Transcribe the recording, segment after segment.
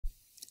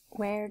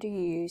where do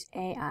you use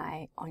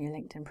AI on your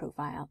LinkedIn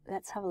profile?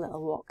 Let's have a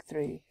little walk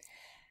through.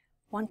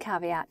 One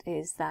caveat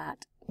is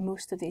that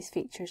most of these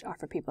features are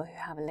for people who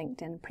have a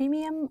LinkedIn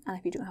Premium, and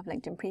if you don't have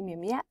LinkedIn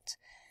Premium yet,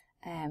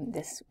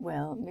 this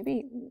will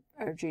maybe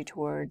urge you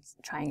towards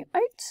trying it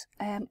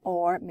out,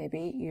 or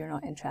maybe you're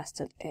not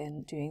interested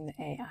in doing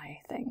the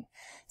AI thing.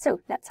 So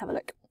let's have a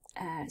look.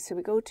 So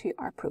we go to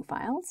our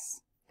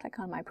profiles, click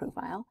on my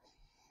profile,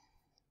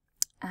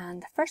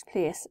 and the first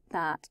place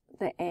that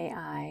the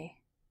AI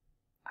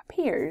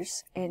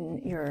appears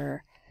in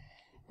your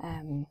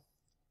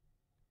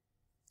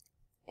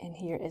in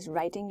here is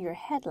writing your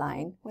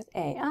headline with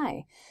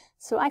AI.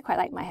 So I quite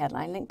like my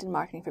headline: LinkedIn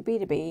Marketing for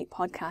B2B,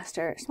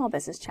 podcaster, small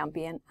business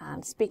champion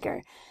and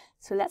speaker.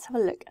 So let's have a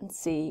look and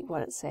see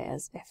what it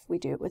says if we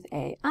do it with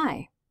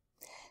AI.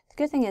 The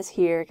good thing is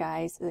here,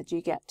 guys, that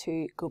you get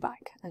to go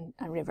back and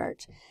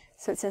revert.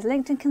 So it says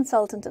LinkedIn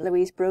consultant at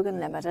Louise Brogan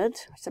Limited,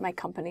 which is my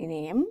company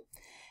name,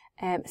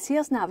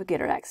 sales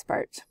navigator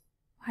expert.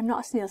 I'm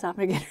not a sales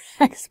navigator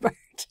expert.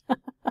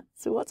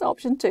 So what's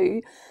option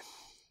 2?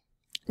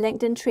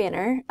 LinkedIn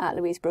trainer at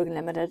Louise Brogan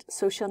Limited,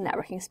 social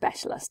networking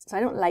specialist. So I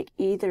don't like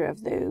either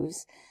of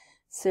those.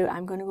 So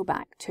I'm going to go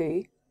back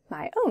to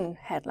my own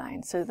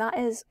headline. So that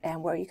is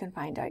where you can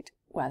find out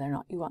whether or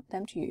not you want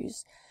them to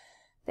use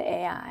the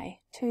AI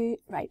to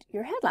write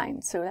your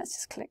headline. So let's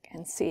just click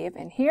and save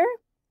in here.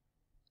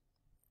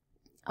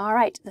 All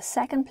right, the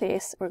second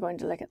place we're going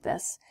to look at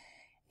this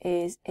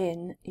is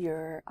in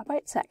your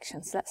About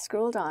section. So let's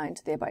scroll down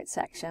to the About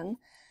section,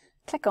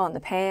 click on the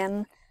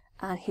pen,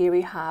 and here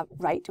we have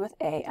Write with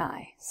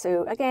AI.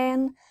 So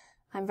again,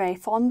 I'm very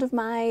fond of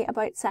my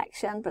About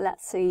section, but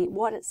let's see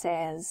what it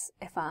says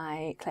if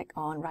I click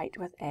on Write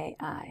with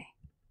AI.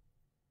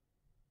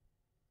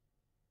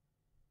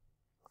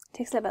 It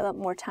takes a little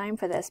bit more time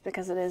for this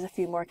because it is a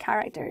few more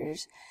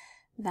characters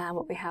than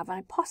what we have, and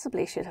I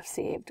possibly should have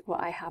saved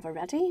what I have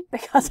already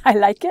because I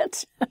like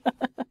it.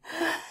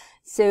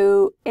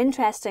 So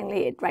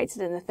interestingly, it writes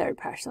it in the third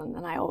person,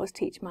 and I always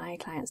teach my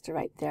clients to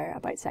write their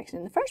About section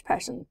in the first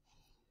person.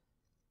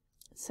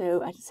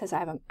 So it says I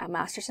have a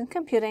master's in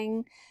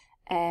computing.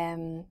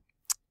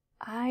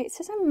 It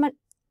says I'm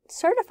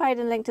certified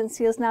in LinkedIn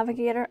Sales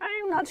Navigator.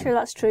 I'm not sure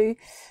that's true.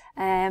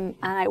 And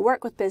I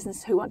work with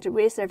businesses who want to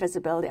raise their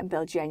visibility and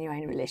build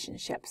genuine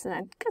relationships. And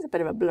it gives a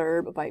bit of a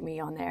blurb about me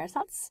on there.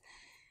 So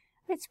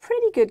it's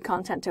pretty good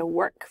content to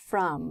work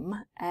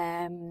from.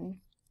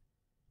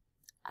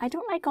 I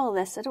don't like all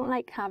this. I don't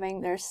like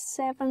having, there's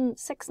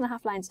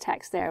 6.5 lines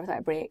text there without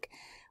a break,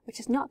 which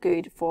is not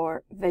good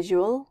for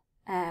visual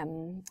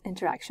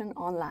interaction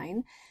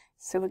online.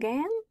 So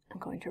again, I'm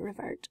going to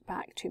revert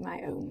back to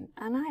my own.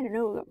 And I don't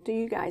know, do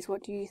you guys,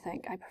 what do you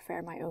think? I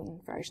prefer my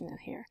own version in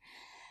here.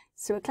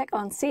 So we click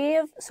on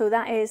save. So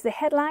that is the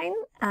headline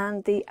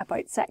and the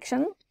About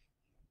section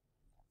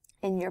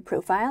in your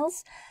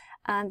profiles.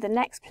 And the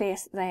next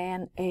place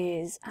then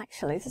is,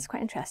 actually, this is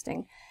quite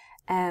interesting.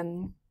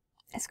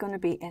 It's going to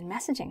be in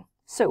messaging.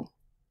 So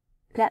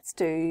let's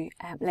do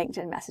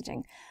LinkedIn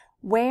messaging.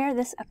 Where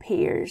this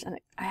appears, and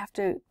I have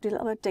to do a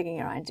little bit of digging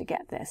around to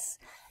get this,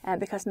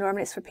 because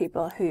normally it's for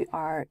people who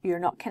you're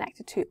not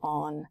connected to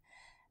on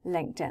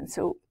LinkedIn.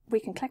 So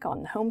we can click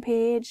on the home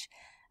page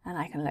and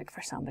I can look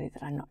for somebody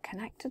that I'm not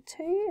connected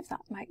to, if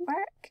that might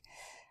work.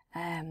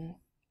 There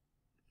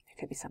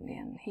could be somebody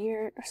in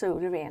here. So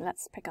Lorraine,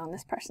 let's pick on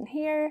this person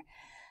here.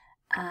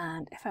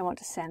 And if I want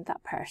to send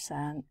that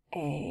person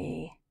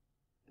a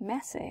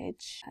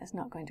message, is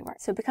not going to work.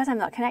 So because I'm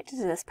not connected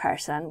to this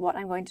person, what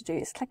I'm going to do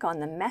is click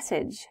on the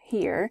message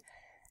here,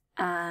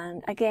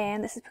 and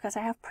again, this is because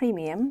I have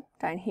premium.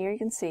 Down here you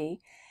can see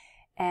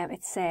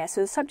it says, so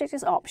the subject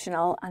is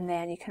optional, and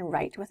then you can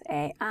write with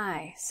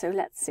AI. So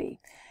let's see.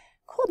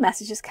 Cold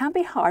messages can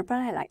be hard,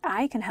 but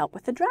I can help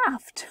with the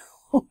draft.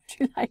 What would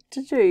you like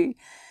to do?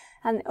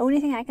 And the only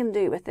thing I can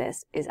do with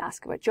this is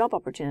ask about job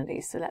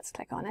opportunities. So let's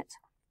click on it.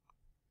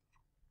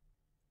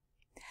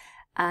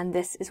 And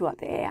this is what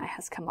the AI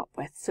has come up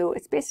with. So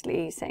it's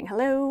basically saying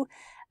hello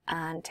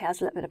and tells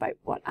a little bit about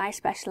what I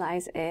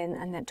specialize in,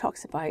 and then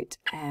talks about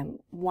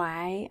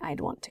why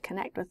I'd want to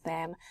connect with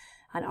them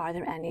and are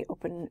there any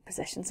open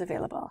positions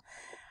available.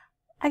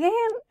 Again,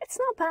 it's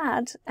not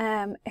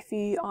bad if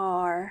you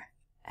are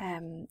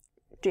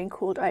doing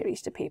cold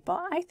outreach to people.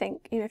 I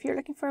think, if you're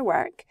looking for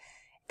work,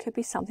 it could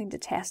be something to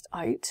test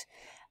out.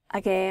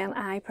 Again,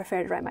 I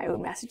prefer to write my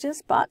own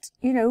messages, but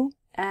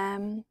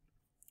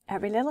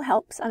every little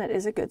helps, and it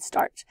is a good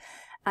start.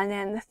 And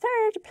then the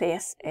third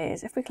place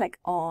is if we click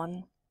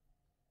on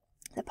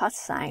the plus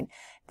sign.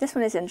 This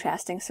one is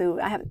interesting. So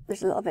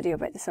there's a little video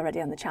about this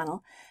already on the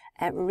channel.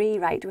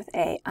 Rewrite with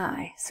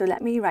AI. So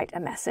let me write a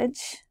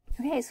message.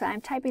 Okay, so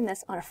I'm typing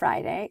this on a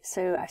Friday.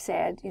 So I've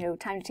said,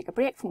 time to take a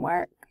break from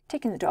work,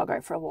 taking the dog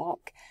out for a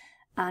walk,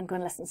 and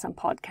going to listen to some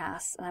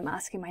podcasts. And I'm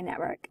asking my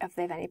network if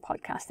they have any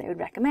podcasts they would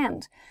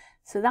recommend.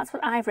 So that's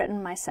what I've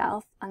written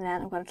myself, and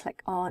then I'm going to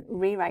click on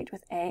Rewrite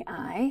with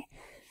AI.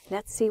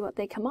 Let's see what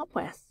they come up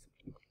with.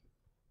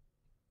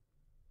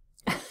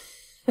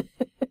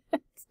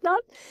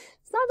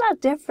 It's It's not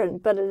that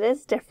different, but it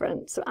is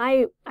different. So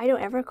I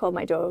don't ever call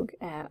my dog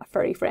a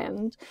furry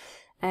friend.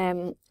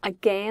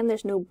 Again,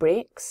 there's no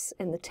breaks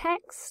in the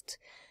text.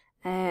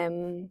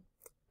 But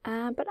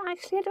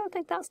actually, I don't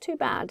think that's too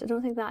bad. I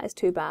don't think that is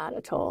too bad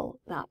at all,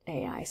 that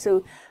AI.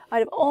 So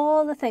out of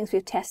all the things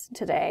we've tested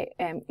today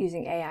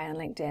using AI on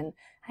LinkedIn,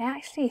 I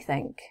actually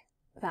think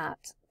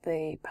that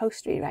the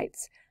post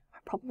rewrites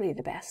are probably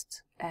the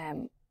best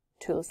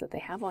tools that they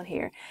have on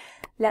here.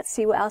 Let's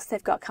see what else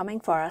they've got coming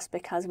for us,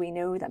 because we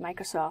know that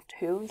Microsoft,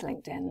 who owns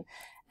LinkedIn,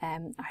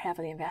 are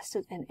heavily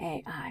invested in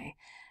AI.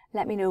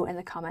 Let me know in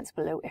the comments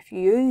below if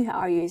you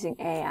are using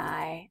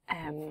AI,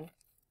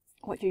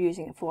 what you're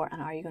using it for,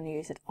 and are you going to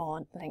use it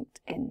on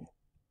LinkedIn.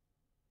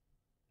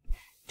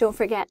 Don't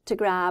forget to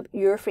grab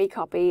your free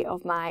copy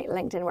of my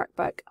LinkedIn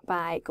workbook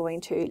by going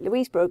to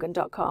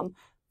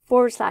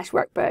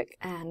louisebrogan.com/workbook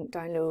and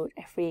download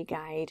a free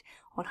guide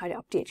on how to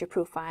update your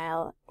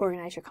profile,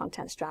 organize your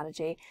content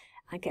strategy,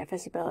 and get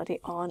visibility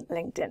on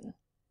LinkedIn.